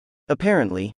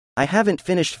Apparently, I haven't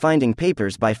finished finding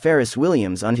papers by Pharis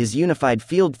Williams on his unified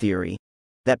field theory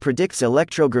that predicts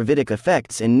electrogravitic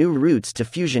effects and new routes to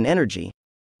fusion energy,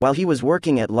 while he was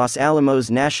working at Los Alamos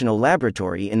National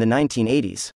Laboratory in the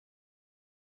 1980s.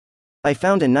 I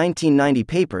found a 1990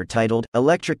 paper titled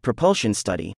Electric Propulsion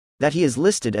Study that he is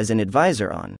listed as an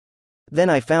advisor on. Then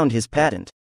I found his patent.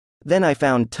 Then I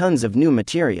found tons of new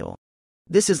material.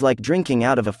 This is like drinking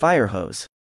out of a fire hose.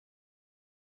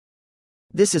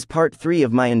 This is part 3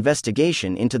 of my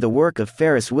investigation into the work of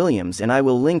Pharis Williams, and I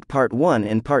will link part 1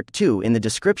 and part 2 in the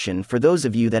description for those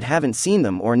of you that haven't seen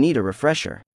them or need a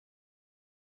refresher.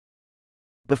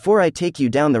 Before I take you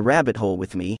down the rabbit hole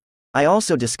with me, I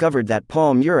also discovered that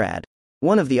Paul Murad,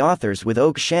 one of the authors with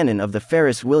Oak Shannon of the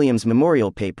Pharis Williams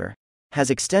memorial paper, has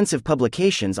extensive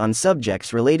publications on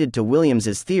subjects related to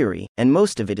Williams's theory, and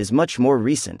most of it is much more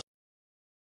recent.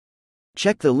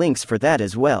 Check the links for that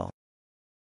as well.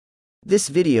 This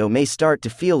video may start to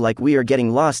feel like we are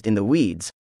getting lost in the weeds,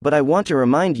 but I want to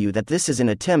remind you that this is an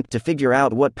attempt to figure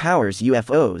out what powers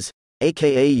UFOs,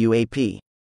 aka UAP.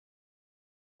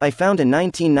 I found a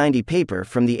 1990 paper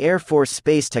from the Air Force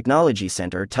Space Technology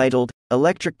Center titled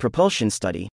Electric Propulsion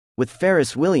Study, with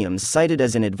Pharis Williams cited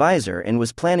as an advisor, and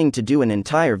was planning to do an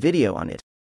entire video on it.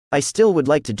 I still would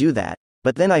like to do that,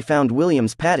 but then I found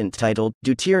Williams' patent titled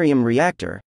Deuterium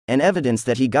Reactor, and evidence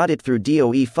that he got it through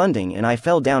DOE funding, and I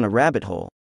fell down a rabbit hole.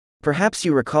 Perhaps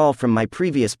you recall from my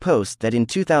previous post that in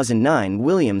 2009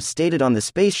 Williams stated on the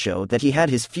space show that he had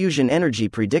his fusion energy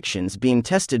predictions being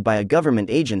tested by a government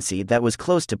agency that was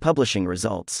close to publishing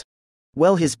results.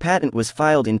 Well, his patent was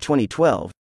filed in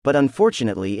 2012, but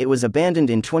unfortunately it was abandoned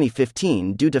in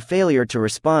 2015 due to failure to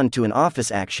respond to an office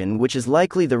action, which is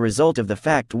likely the result of the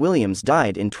fact Williams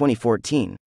died in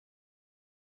 2014.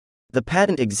 The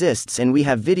patent exists, and we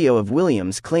have video of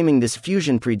Williams claiming this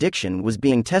fusion prediction was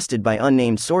being tested by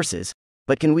unnamed sources,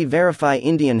 but can we verify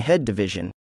Indian Head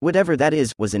Division, whatever that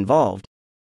is, was involved?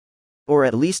 Or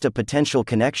at least a potential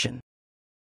connection?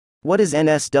 What is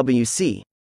NSWC?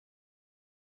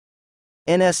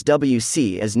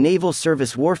 NSWC is Naval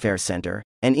Service Warfare Center,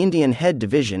 and Indian Head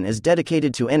Division is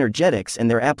dedicated to energetics and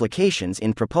their applications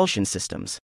in propulsion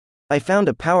systems. I found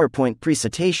a PowerPoint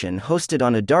presentation hosted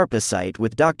on a DARPA site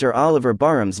with Dr. Oliver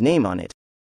Barham's name on it.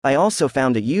 I also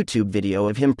found a YouTube video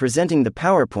of him presenting the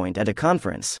PowerPoint at a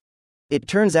conference. It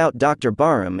turns out Dr.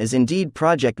 Barham is indeed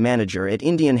project manager at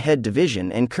Indian Head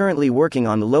Division and currently working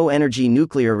on low-energy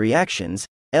nuclear reactions,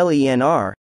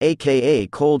 LENR, aka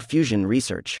cold fusion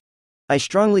research. I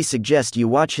strongly suggest you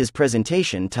watch his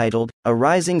presentation titled, A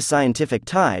Rising Scientific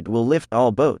Tide Will Lift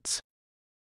All Boats.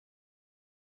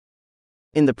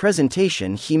 In the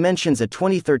presentation he mentions a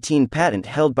 2013 patent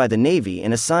held by the Navy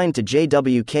and assigned to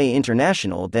JWK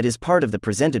International that is part of the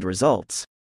presented results.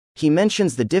 He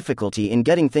mentions the difficulty in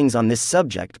getting things on this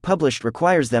subject published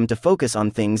requires them to focus on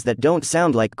things that don't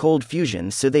sound like cold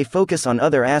fusion, so they focus on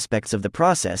other aspects of the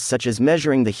process such as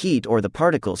measuring the heat or the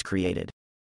particles created.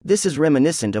 This is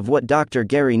reminiscent of what Dr.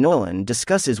 Gary Nolan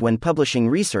discusses when publishing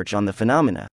research on the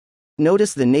phenomena.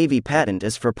 Notice the Navy patent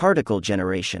is for particle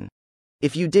generation.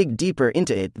 If you dig deeper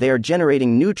into it, they are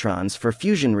generating neutrons for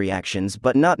fusion reactions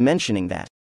but not mentioning that.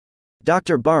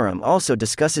 Dr. Barham also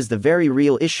discusses the very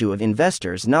real issue of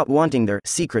investors not wanting their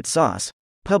secret sauce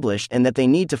published, and that they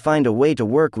need to find a way to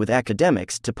work with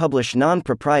academics to publish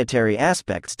non-proprietary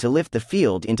aspects to lift the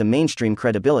field into mainstream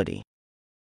credibility.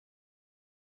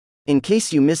 In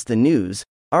case you missed the news,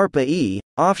 ARPA-E,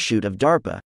 offshoot of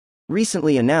DARPA,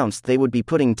 recently announced they would be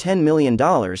putting $10 million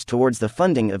towards the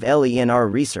funding of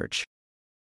LENR research.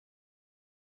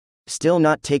 Still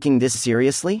not taking this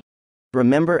seriously?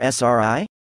 Remember SRI?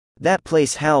 That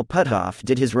place Hal Puthoff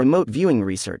did his remote viewing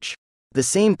research. The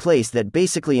same place that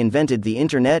basically invented the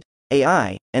internet,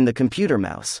 AI, and the computer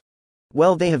mouse.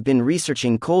 Well, they have been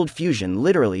researching cold fusion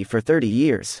literally for 30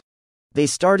 years. They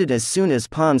started as soon as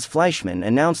Pons Fleischmann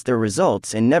announced their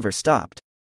results and never stopped.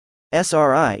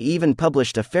 SRI even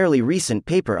published a fairly recent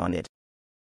paper on it.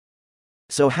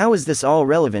 So how is this all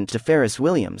relevant to Pharis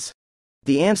Williams?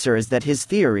 The answer is that his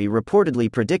theory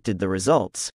reportedly predicted the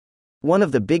results. One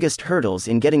of the biggest hurdles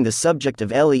in getting the subject of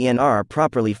LENR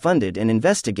properly funded and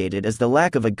investigated is the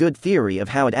lack of a good theory of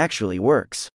how it actually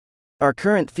works. Our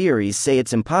current theories say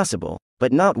it's impossible,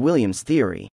 but not Williams'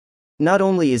 theory. Not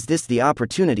only is this the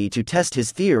opportunity to test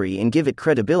his theory and give it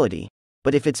credibility,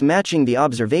 but if it's matching the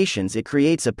observations, it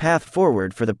creates a path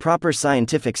forward for the proper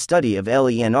scientific study of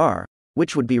LENR,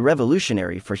 which would be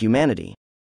revolutionary for humanity.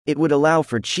 It would allow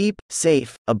for cheap,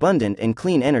 safe, abundant, and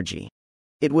clean energy.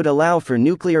 It would allow for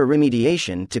nuclear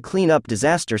remediation to clean up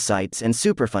disaster sites and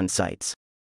Superfund sites.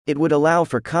 It would allow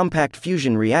for compact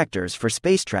fusion reactors for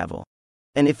space travel.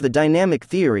 And if the dynamic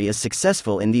theory is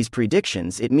successful in these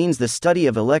predictions, it means the study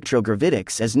of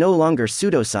electrogravitics is no longer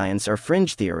pseudoscience or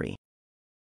fringe theory.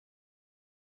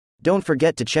 Don't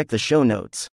forget to check the show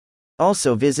notes.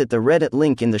 Also visit the Reddit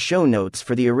link in the show notes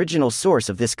for the original source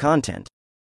of this content.